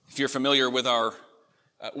If you're familiar with our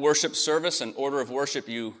worship service and order of worship,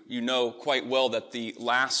 you know quite well that the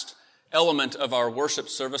last element of our worship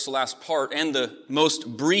service, the last part and the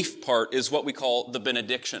most brief part, is what we call the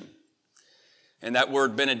benediction. And that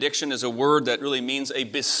word benediction is a word that really means a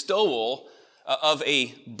bestowal of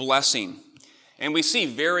a blessing. And we see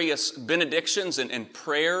various benedictions and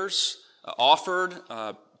prayers offered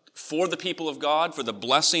for the people of God, for the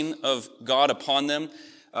blessing of God upon them,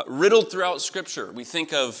 riddled throughout Scripture. We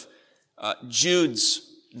think of Jude's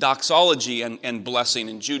doxology and blessing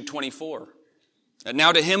in Jude 24.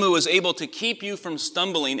 Now to him who is able to keep you from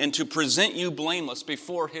stumbling and to present you blameless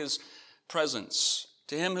before his presence.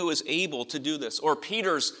 To him who is able to do this. Or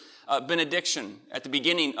Peter's benediction at the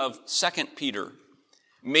beginning of 2 Peter.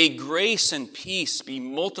 May grace and peace be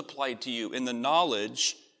multiplied to you in the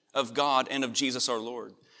knowledge of God and of Jesus our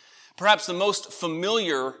Lord. Perhaps the most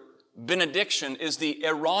familiar benediction is the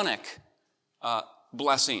Aaronic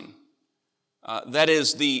blessing. That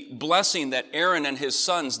is the blessing that Aaron and his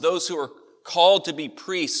sons, those who are called to be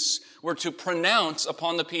priests, were to pronounce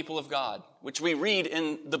upon the people of God, which we read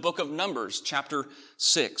in the book of Numbers, chapter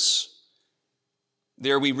 6.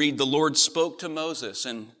 There we read, the Lord spoke to Moses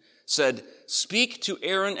and said, speak to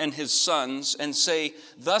Aaron and his sons and say,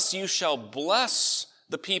 thus you shall bless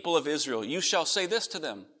the people of Israel. You shall say this to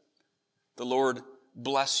them, the Lord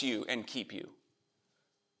bless you and keep you.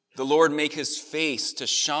 The Lord make his face to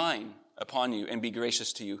shine upon you and be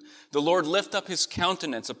gracious to you. The Lord lift up his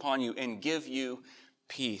countenance upon you and give you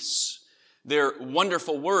peace. They're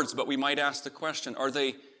wonderful words, but we might ask the question, are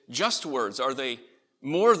they just words? Are they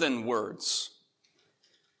more than words?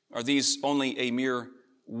 Are these only a mere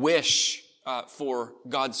wish for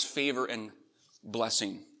God's favor and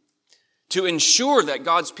blessing? To ensure that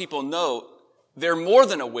God's people know they're more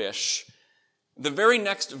than a wish, the very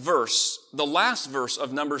next verse, the last verse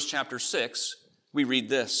of Numbers chapter 6, we read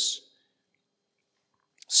this.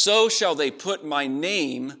 So shall they put my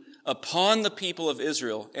name upon the people of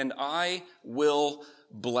Israel, and I will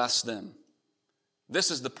bless them. This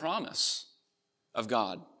is the promise of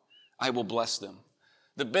God. I will bless them.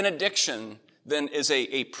 The benediction then is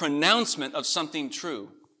a pronouncement of something true,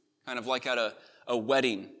 kind of like at a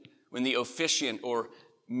wedding when the officiant or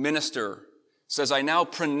minister says, I now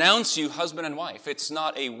pronounce you husband and wife. It's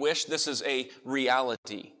not a wish. This is a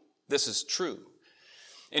reality. This is true.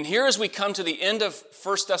 And here as we come to the end of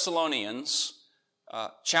 1 Thessalonians,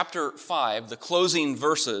 chapter 5, the closing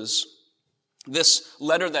verses, this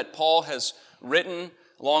letter that Paul has written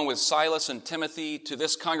along with Silas and Timothy to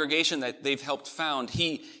this congregation that they've helped found,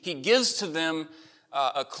 he gives to them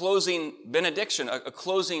a closing benediction, a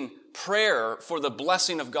closing prayer for the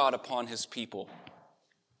blessing of God upon his people.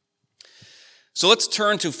 So let's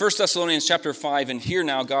turn to 1 Thessalonians chapter 5 and hear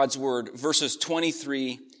now God's word, verses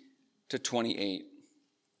 23 to 28.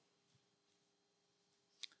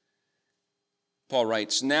 Paul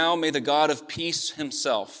writes, now may the God of peace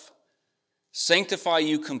himself sanctify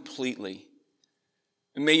you completely.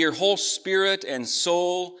 And may your whole spirit and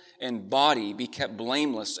soul and body be kept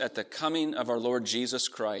blameless at the coming of our Lord Jesus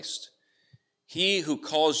Christ. He who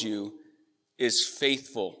calls you is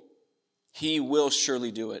faithful. He will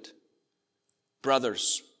surely do it.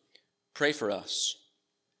 Brothers, pray for us.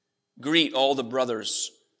 Greet all the brothers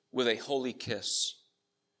with a holy kiss.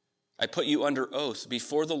 I put you under oath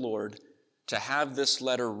before the Lord to have this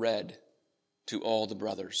letter read to all the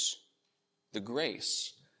brothers. The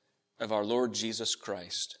grace of our Lord Jesus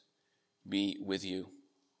Christ be with you.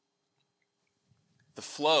 The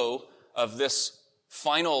flow of this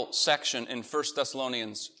final section in 1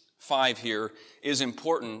 Thessalonians 5 here is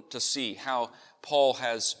important to see how Paul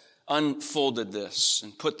has unfolded this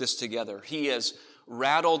and put this together. He has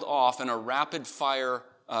rattled off in a rapid fire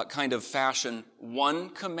kind of fashion, one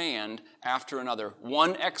command after another,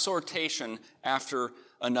 one exhortation after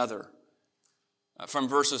another. From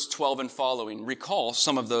verses 12 and following, recall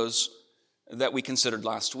some of those that we considered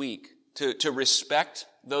last week. To respect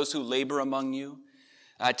those who labor among you,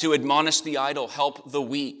 to admonish the idle, help the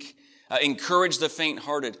weak, encourage the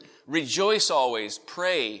faint-hearted, rejoice always,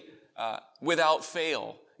 pray without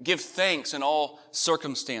fail, give thanks in all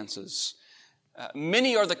circumstances.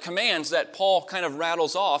 Many are the commands that Paul kind of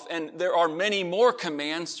rattles off, and there are many more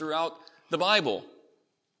commands throughout the Bible.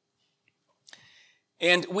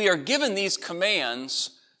 And we are given these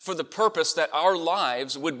commands for the purpose that our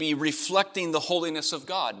lives would be reflecting the holiness of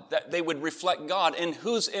God, that they would reflect God in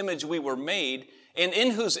whose image we were made and in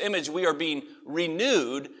whose image we are being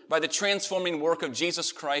renewed by the transforming work of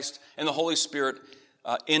Jesus Christ and the Holy Spirit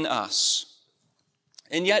in us.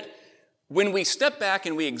 And yet, when we step back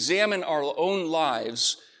and we examine our own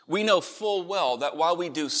lives, we know full well that while we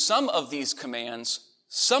do some of these commands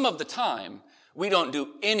some of the time, we don't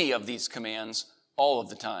do any of these commands all of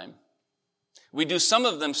the time. We do some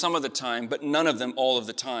of them some of the time, but none of them all of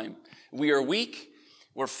the time. We are weak.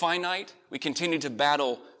 We're finite. We continue to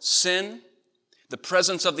battle sin, the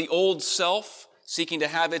presence of the old self seeking to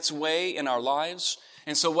have its way in our lives.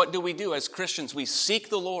 And so what do we do as Christians? We seek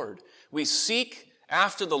the Lord. We seek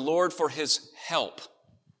after the Lord for his help.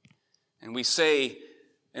 And we say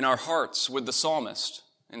in our hearts with the psalmist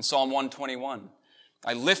in Psalm 121,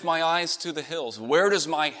 I lift my eyes to the hills. Where does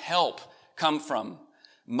my help come from?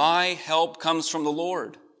 My help comes from the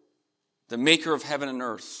Lord, the maker of heaven and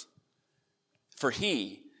earth. For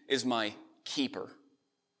he is my keeper.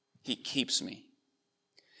 He keeps me.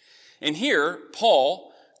 And here,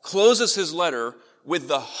 Paul closes his letter with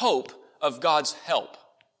the hope of God's help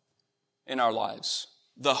in our lives.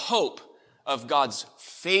 The hope of God's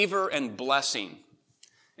favor and blessing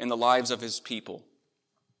in the lives of his people.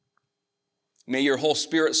 May your whole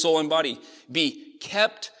spirit, soul, and body be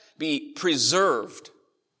kept, be preserved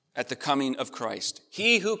at the coming of Christ.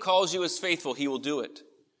 He who calls you is faithful, he will do it.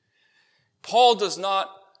 Paul does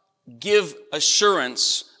not give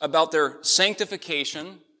assurance about their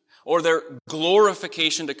sanctification or their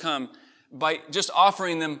glorification to come by just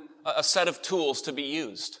offering them a set of tools to be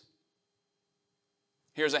used.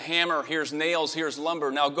 Here's a hammer, here's nails, here's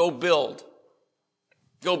lumber. Now go build.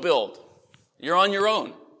 Go build. You're on your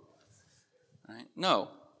own. Right? No.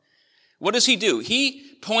 What does he do?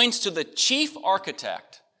 He points to the chief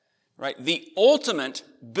architect, right? The ultimate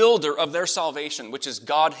builder of their salvation, which is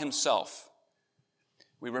God himself.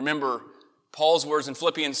 We remember Paul's words in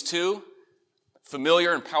Philippians 2,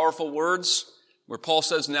 familiar and powerful words, where Paul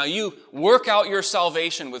says, now you work out your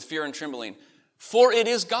salvation with fear and trembling, for it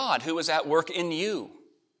is God who is at work in you,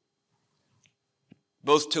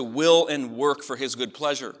 both to will and work for his good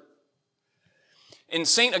pleasure. In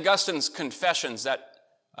St. Augustine's Confessions, that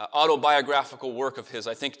autobiographical work of his,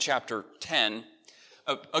 I think chapter 10,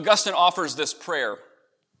 Augustine offers this prayer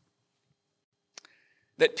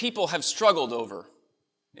that people have struggled over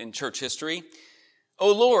in church history.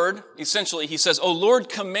 O Lord, essentially he says, O Lord,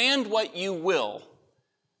 command what you will,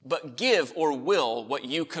 but give or will what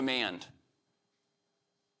you command.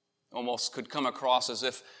 Almost could come across as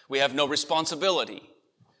if we have no responsibility.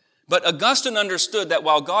 But Augustine understood that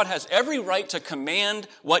while God has every right to command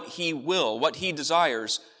what he will, what he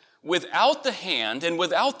desires, without the hand and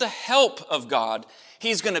without the help of God,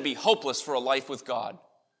 he's going to be hopeless for a life with God,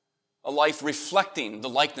 a life reflecting the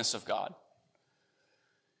likeness of God.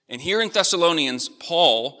 And here in Thessalonians,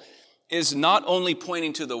 Paul is not only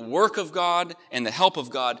pointing to the work of God and the help of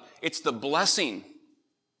God, it's the blessing.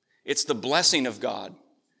 It's the blessing of God.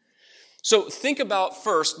 So think about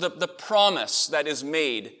first the promise that is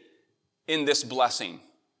made in this blessing.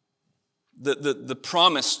 The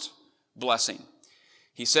promised blessing.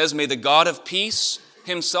 He says, may the God of peace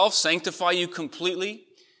himself sanctify you completely.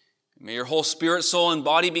 May your whole spirit, soul, and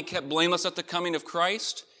body be kept blameless at the coming of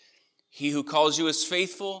Christ. He who calls you is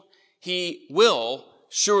faithful. He will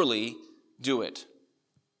surely do it.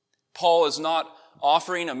 Paul is not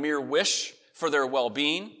offering a mere wish for their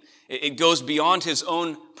well-being. It goes beyond his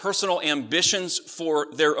own personal ambitions for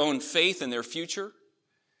their own faith and their future.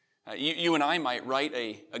 You and I might write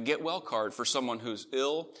a get-well card for someone who's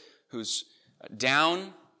ill, who's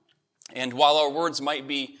down, and while our words might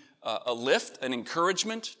be a lift, an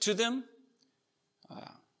encouragement to them,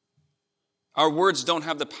 our words don't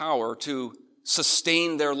have the power to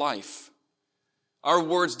sustain their life. Our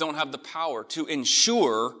words don't have the power to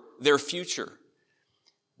ensure their future.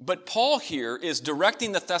 But Paul here is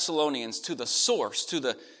directing the Thessalonians to the source, to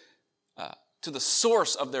the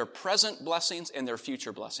source of their present blessings and their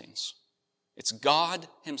future blessings. It's God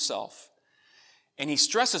himself. And he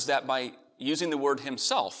stresses that by using the word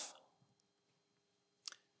himself.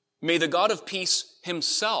 May the God of peace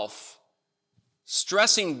himself,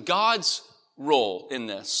 stressing God's role in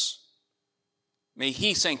this, may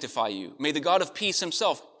he sanctify you. May the God of peace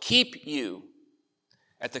himself keep you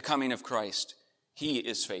at the coming of Christ. He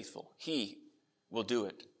is faithful. He will do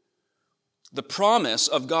it. The promise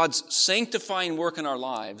of God's sanctifying work in our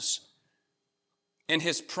lives and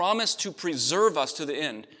his promise to preserve us to the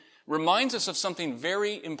end reminds us of something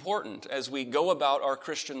very important as we go about our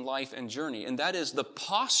Christian life and journey, and that is the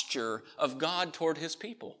posture of God toward his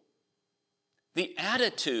people. The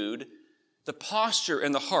attitude, the posture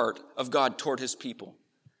and the heart of God toward his people.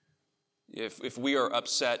 If we are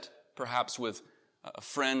upset perhaps with a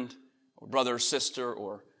friend or brother or sister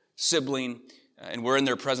or sibling, and we're in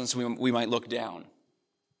their presence, we might look down.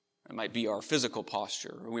 It might be our physical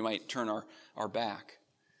posture, or we might turn our back.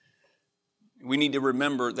 We need to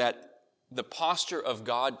remember that the posture of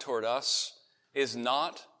God toward us is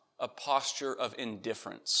not a posture of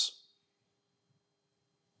indifference.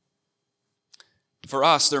 For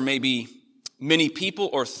us, there may be many people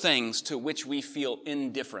or things to which we feel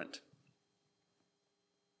indifferent.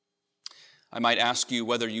 I might ask you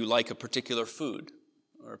whether you like a particular food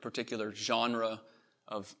or a particular genre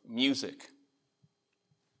of music.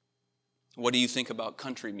 What do you think about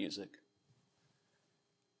country music?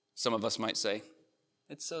 Some of us might say,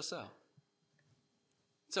 it's so-so.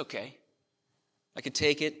 It's okay. I could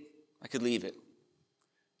take it, I could leave it.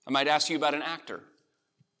 I might ask you about an actor.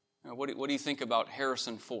 What do you think about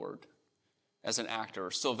Harrison Ford as an actor,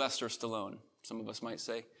 or Sylvester Stallone? Some of us might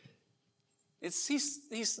say,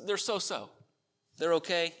 they're so-so. They're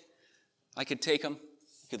okay. I could take them,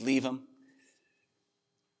 I could leave them.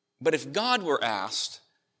 But if God were asked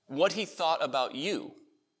what he thought about you,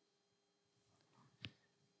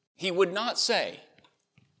 he would not say,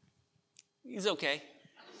 he's okay.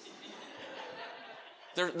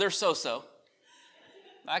 They're so-so.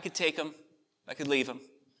 I could take them, I could leave them.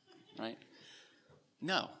 Right?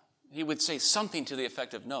 No. He would say something to the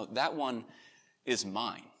effect of, no, that one is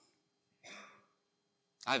mine.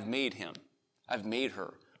 I've made him. I've made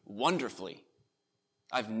her wonderfully.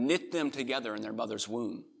 I've knit them together in their mother's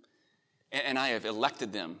womb. And I have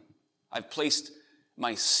elected them. I've placed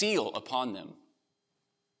my seal upon them.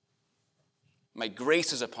 My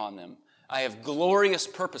grace is upon them. I have glorious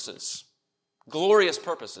purposes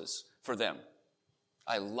for them.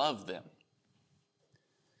 I love them.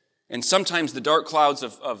 And sometimes the dark clouds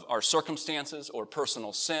of our circumstances or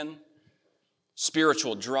personal sin,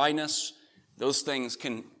 spiritual dryness, those things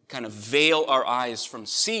can kind of veil our eyes from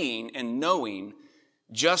seeing and knowing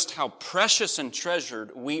just how precious and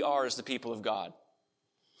treasured we are as the people of God.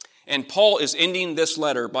 And Paul is ending this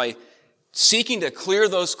letter by seeking to clear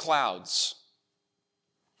those clouds,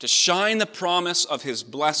 to shine the promise of his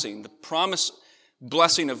blessing, the promise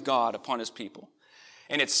blessing of God upon his people.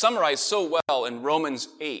 And it's summarized so well in Romans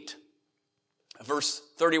 8, verse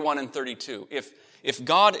 31 and 32. If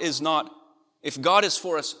God is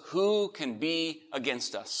for us, who can be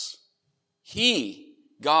against us? He,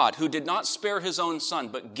 God, who did not spare his own son,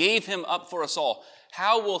 but gave him up for us all,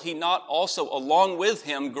 how will he not also, along with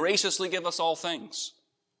him, graciously give us all things?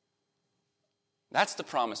 That's the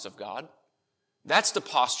promise of God. That's the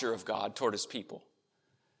posture of God toward his people.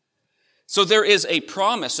 So there is a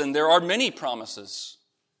promise, and there are many promises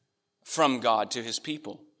from God to his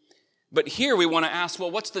people. But here we want to ask,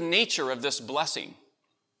 well, what's the nature of this blessing?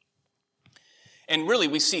 And really,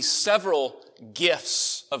 we see several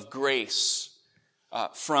gifts of grace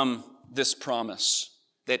from this promise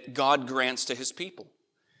that God grants to his people.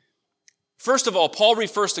 First of all, Paul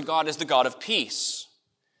refers to God as the God of peace.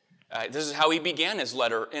 This is how he began his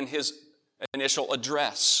letter in his initial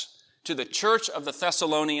address to the church of the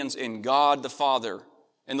Thessalonians in God the Father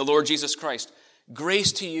and the Lord Jesus Christ.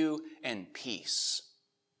 Grace to you and peace.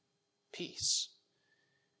 Peace.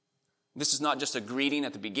 This is not just a greeting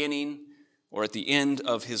at the beginning or at the end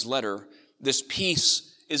of his letter. This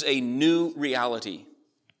peace is a new reality.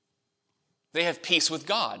 They have peace with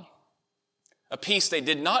God, a peace they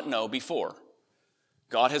did not know before.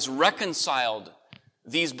 God has reconciled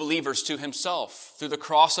these believers to himself through the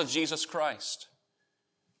cross of Jesus Christ.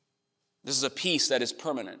 This is a peace that is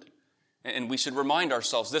permanent. And we should remind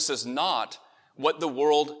ourselves, this is not what the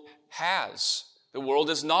world has. The world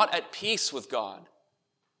is not at peace with God.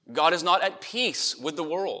 God is not at peace with the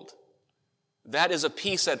world. That is a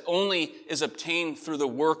peace that only is obtained through the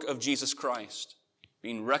work of Jesus Christ,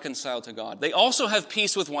 being reconciled to God. They also have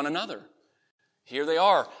peace with one another. Here they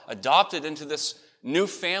are, adopted into this new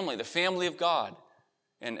family, the family of God.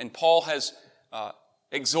 And Paul has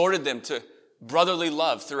exhorted them to brotherly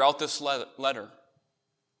love throughout this letter.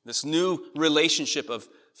 This new relationship of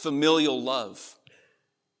familial love.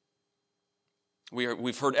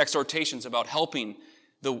 We've heard exhortations about helping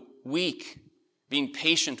the weak, being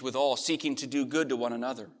patient with all, seeking to do good to one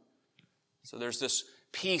another. So there's this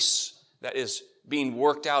peace that is being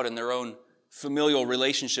worked out in their own familial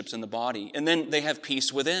relationships in the body. And then they have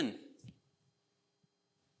peace within.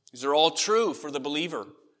 These are all true for the believer.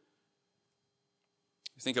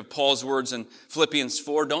 Think of Paul's words in Philippians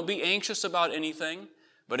 4. Don't be anxious about anything,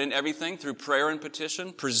 but in everything, through prayer and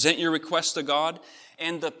petition, present your requests to God,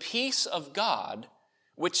 and the peace of God,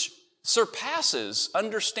 which surpasses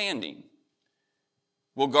understanding,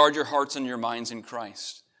 will guard your hearts and your minds in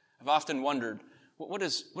Christ. I've often wondered, what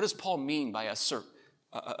does Paul mean by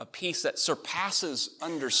a peace that surpasses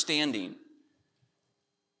understanding?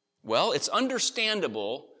 Well, it's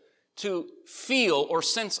understandable to feel or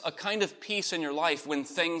sense a kind of peace in your life when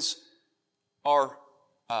things are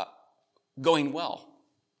going well.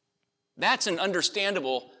 That's an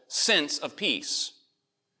understandable sense of peace.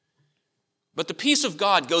 But the peace of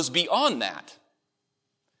God goes beyond that.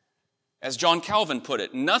 As John Calvin put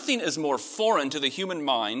it, nothing is more foreign to the human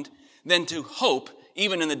mind than to hope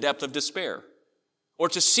even in the depth of despair, or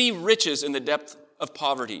to see riches in the depth of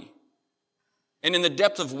poverty, and in the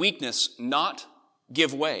depth of weakness not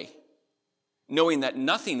give way, knowing that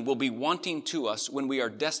nothing will be wanting to us when we are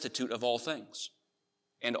destitute of all things,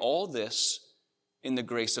 and all this in the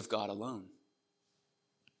grace of God alone.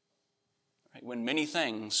 Right? When many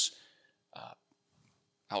things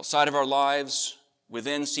outside of our lives,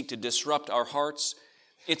 within, seek to disrupt our hearts,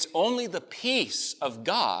 it's only the peace of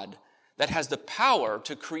God that has the power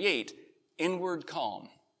to create inward calm.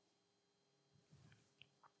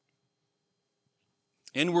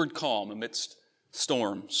 Inward calm amidst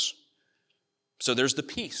storms. So there's the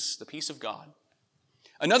peace of God.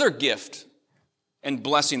 Another gift and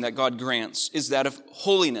blessing that God grants is that of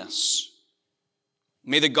holiness.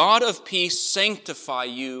 May the God of peace sanctify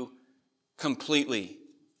you completely.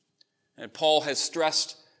 And Paul has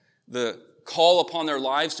stressed the call upon their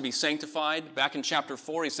lives to be sanctified. Back in chapter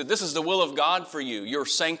 4, he said, this is the will of God for you, your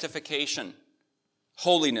sanctification,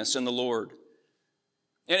 holiness in the Lord.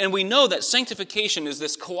 And we know that sanctification is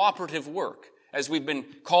this cooperative work. As we've been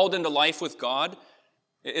called into life with God,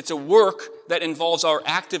 it's a work that involves our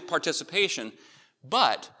active participation.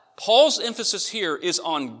 But Paul's emphasis here is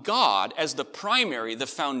on God as the primary, the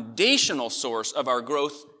foundational source of our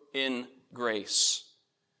growth in grace.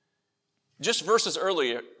 Just verses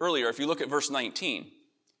earlier, if you look at verse 19,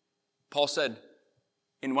 Paul said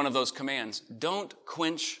in one of those commands, don't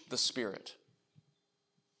quench the Spirit.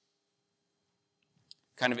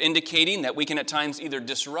 Kind of indicating that we can at times either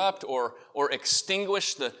disrupt or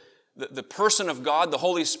extinguish the person of God, the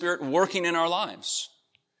Holy Spirit, working in our lives.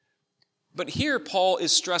 But here Paul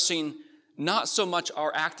is stressing not so much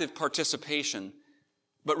our active participation,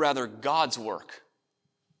 but rather God's work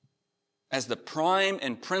as the prime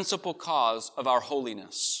and principal cause of our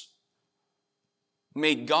holiness.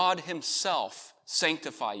 May God himself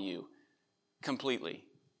sanctify you completely.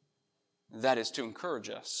 That is to encourage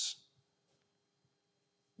us.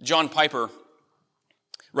 John Piper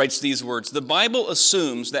writes these words, the Bible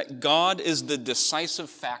assumes that God is the decisive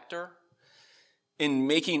factor in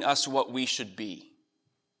making us what we should be.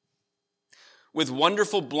 With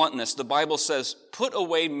wonderful bluntness, the Bible says, put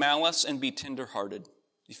away malice and be tenderhearted.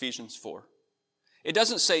 Ephesians 4. It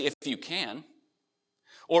doesn't say if you can,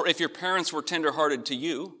 or if your parents were tenderhearted to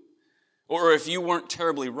you, or if you weren't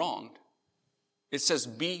terribly wronged. It says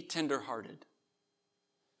be tenderhearted.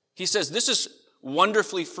 He says this is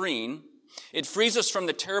wonderfully freeing. It frees us from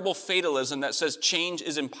the terrible fatalism that says change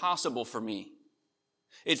is impossible for me.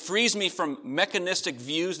 It frees me from mechanistic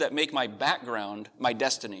views that make my background my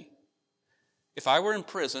destiny. If I were in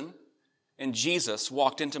prison and Jesus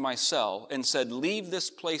walked into my cell and said, leave this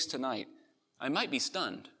place tonight, I might be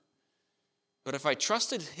stunned. But if I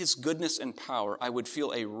trusted his goodness and power, I would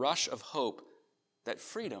feel a rush of hope that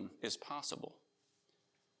freedom is possible.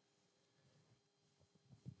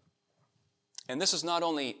 And this is not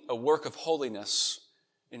only a work of holiness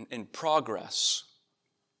in progress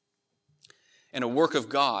and a work of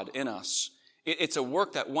God in us, it's a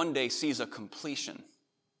work that one day sees a completion.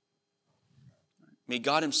 May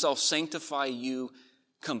God himself sanctify you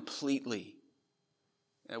completely.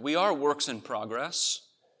 We are works in progress.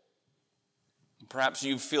 Perhaps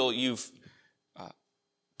you feel you've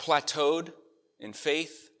plateaued in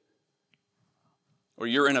faith, or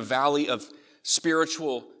you're in a valley of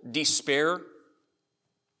spiritual despair.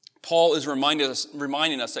 Paul is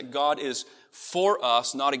reminding us that God is for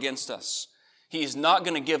us, not against us. He's not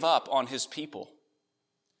going to give up on his people.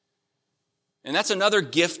 And that's another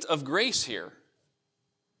gift of grace here.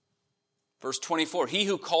 Verse 24, he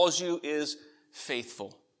who calls you is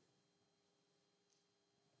faithful.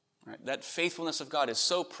 Right, that faithfulness of God is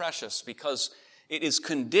so precious because it is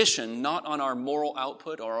conditioned not on our moral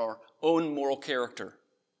output or our own moral character.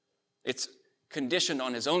 It's conditioned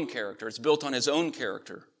on his own character. It's built on his own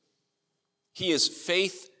character. He is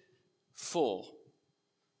faithful.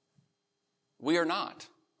 We are not.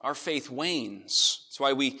 Our faith wanes. That's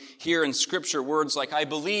why we hear in Scripture words like, I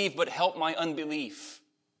believe, but help my unbelief.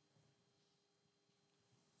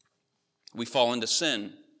 We fall into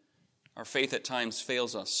sin. Our faith at times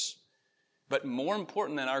fails us. But more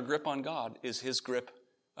important than our grip on God is his grip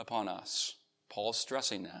upon us. Paul's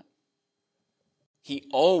stressing that. He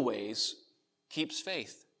always keeps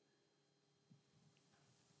faith.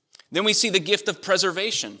 Then we see the gift of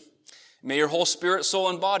preservation. May your whole spirit, soul,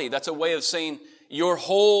 and body. That's a way of saying your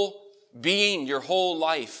whole being, your whole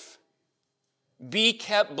life, be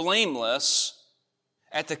kept blameless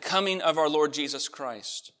at the coming of our Lord Jesus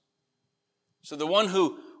Christ. So the one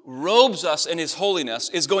who robes us in his holiness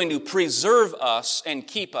is going to preserve us and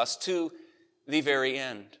keep us to the very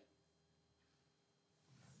end.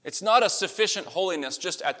 It's not a sufficient holiness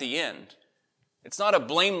just at the end. It's not a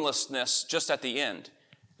blamelessness just at the end.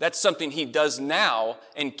 That's something he does now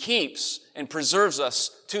and keeps and preserves us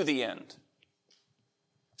to the end.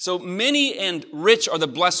 So many and rich are the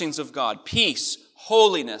blessings of God: peace,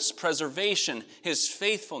 holiness, preservation, his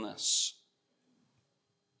faithfulness.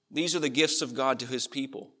 These are the gifts of God to his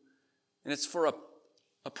people. And it's for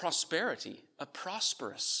a prosperity, a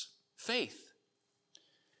prosperous faith.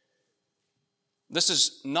 This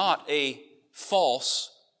is not a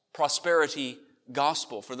false prosperity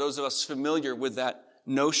gospel. For those of us familiar with that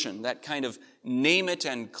notion, that kind of name it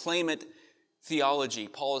and claim it theology,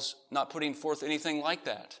 Paul is not putting forth anything like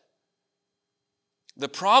that. The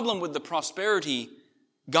problem with the prosperity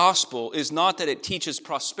gospel is not that it teaches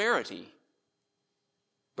prosperity,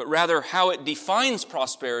 but rather how it defines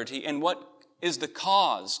prosperity and what is the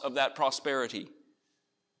cause of that prosperity.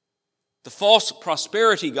 The false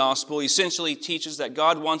prosperity gospel essentially teaches that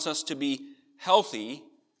God wants us to be healthy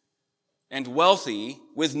and wealthy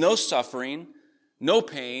with no suffering, no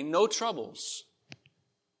pain, no troubles.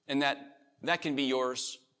 And that can be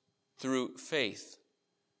yours through faith.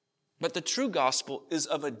 But the true gospel is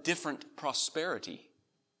of a different prosperity.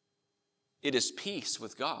 It is peace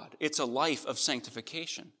with God. It's a life of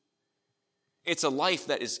sanctification. It's a life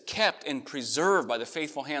that is kept and preserved by the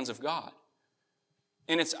faithful hands of God.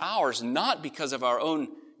 And it's ours not because of our own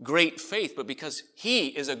great faith, but because he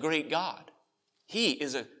is a great God. He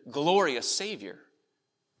is a glorious Savior.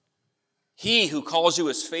 He who calls you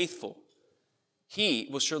is faithful. He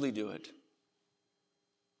will surely do it.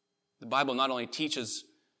 The Bible not only teaches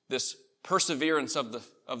this perseverance of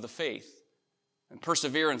the faith and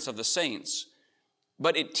perseverance of the saints,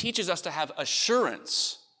 but it teaches us to have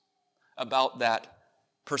assurance about that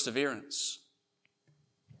perseverance.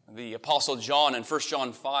 The Apostle John in 1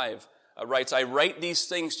 John 5 writes, "I write these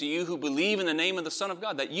things to you who believe in the name of the Son of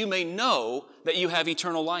God, that you may know that you have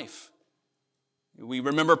eternal life." We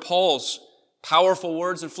remember Paul's powerful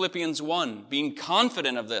words in Philippians 1, being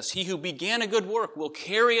confident of this: he who began a good work will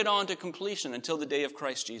carry it on to completion until the day of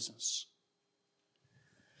Christ Jesus.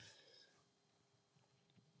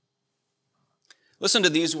 Listen to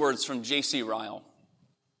these words from J.C. Ryle.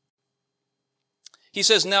 He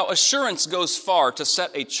says, "Now assurance goes far to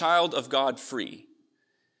set a child of God free.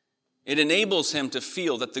 It enables him to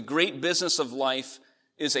feel that the great business of life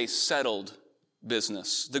is a settled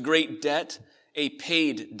business, the great debt a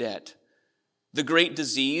paid debt, the great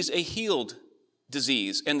disease a healed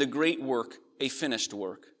disease, and the great work a finished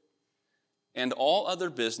work. And all other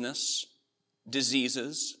business,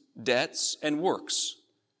 diseases, debts, and works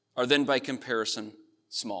are then by comparison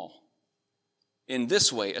small. In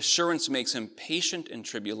this way, assurance makes him patient in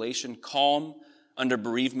tribulation, calm under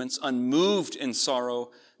bereavements, unmoved in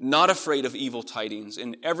sorrow, not afraid of evil tidings,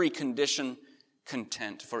 in every condition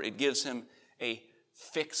content, for it gives him a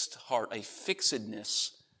fixed heart, a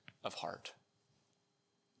fixedness of heart."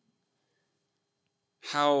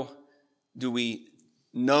 How do we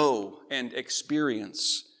know and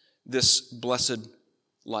experience this blessed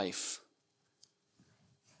life?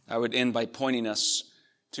 I would end by pointing us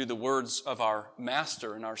to the words of our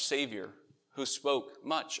Master and our Savior, who spoke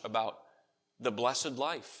much about the blessed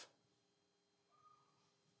life.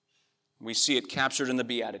 We see it captured in the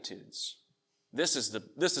Beatitudes. This is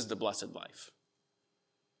the blessed life.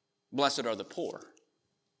 Blessed are the poor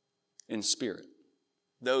in spirit,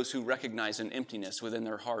 those who recognize an emptiness within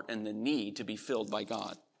their heart and the need to be filled by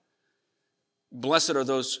God. Blessed are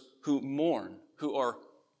those who mourn, who are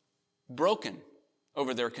broken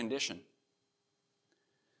over their condition.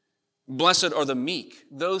 Blessed are the meek,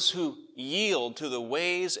 those who yield to the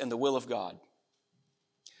ways and the will of God.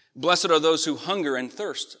 Blessed are those who hunger and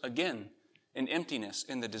thirst, again, in emptiness,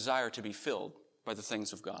 in the desire to be filled by the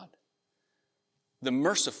things of God. The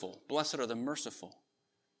merciful, blessed are the merciful.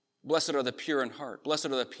 Blessed are the pure in heart. Blessed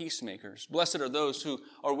are the peacemakers. Blessed are those who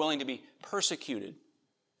are willing to be persecuted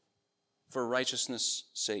for righteousness'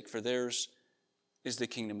 sake, for theirs is the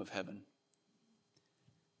kingdom of heaven.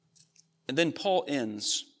 And then Paul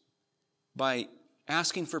ends by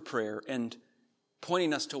asking for prayer and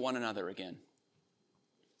pointing us to one another again.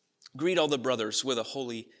 Greet all the brothers with a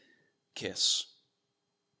holy kiss.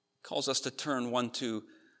 Calls us to turn one to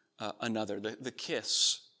another. The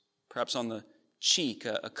kiss, perhaps on the cheek,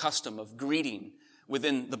 a custom of greeting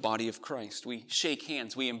within the body of Christ. We shake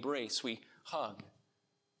hands, we embrace, we hug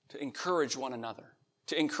to encourage one another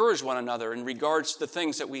in regards to the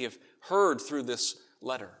things that we have heard through this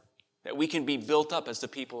letter. that we can be built up as the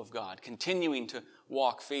people of God, continuing to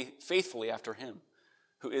walk faithfully after him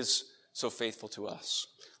who is so faithful to us.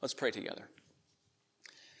 Let's pray together.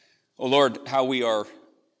 O Lord, how we are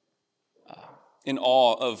in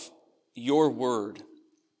awe of your word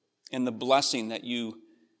and the blessing that you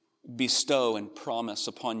bestow and promise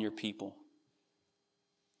upon your people.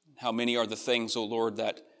 How many are the things, O Lord,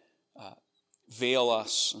 that veil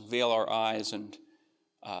us, veil our eyes, and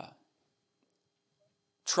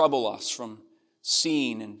trouble us from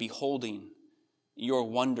seeing and beholding your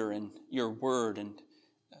wonder and your word and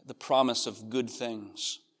the promise of good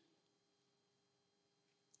things.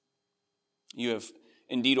 You have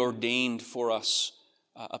indeed ordained for us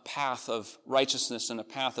a path of righteousness and a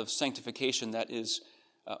path of sanctification that is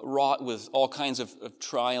wrought with all kinds of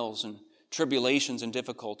trials and tribulations and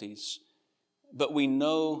difficulties. But we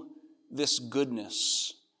know this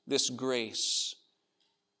goodness, this grace,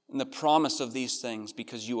 and the promise of these things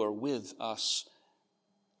because you are with us.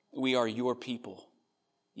 We are your people.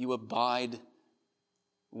 You abide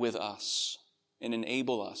with us and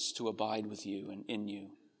enable us to abide with you and in you.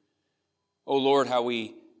 O Lord, how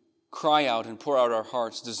we cry out and pour out our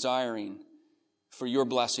hearts, desiring for your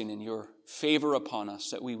blessing and your favor upon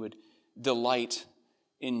us, that we would delight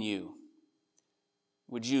in you.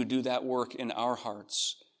 Would you do that work in our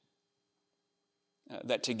hearts,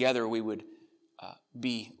 that together we would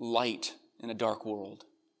be light in a dark world,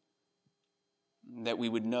 that we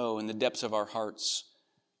would know in the depths of our hearts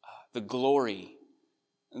the glory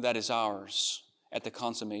that is ours at the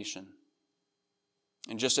consummation.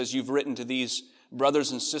 And just as you've written to these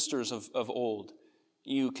brothers and sisters of old,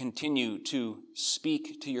 you continue to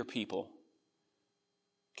speak to your people.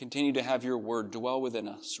 Continue to have your word dwell within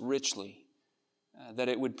us richly, that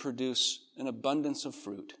it would produce an abundance of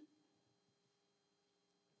fruit,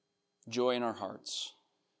 joy in our hearts.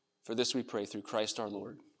 For this we pray through Christ our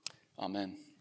Lord. Amen.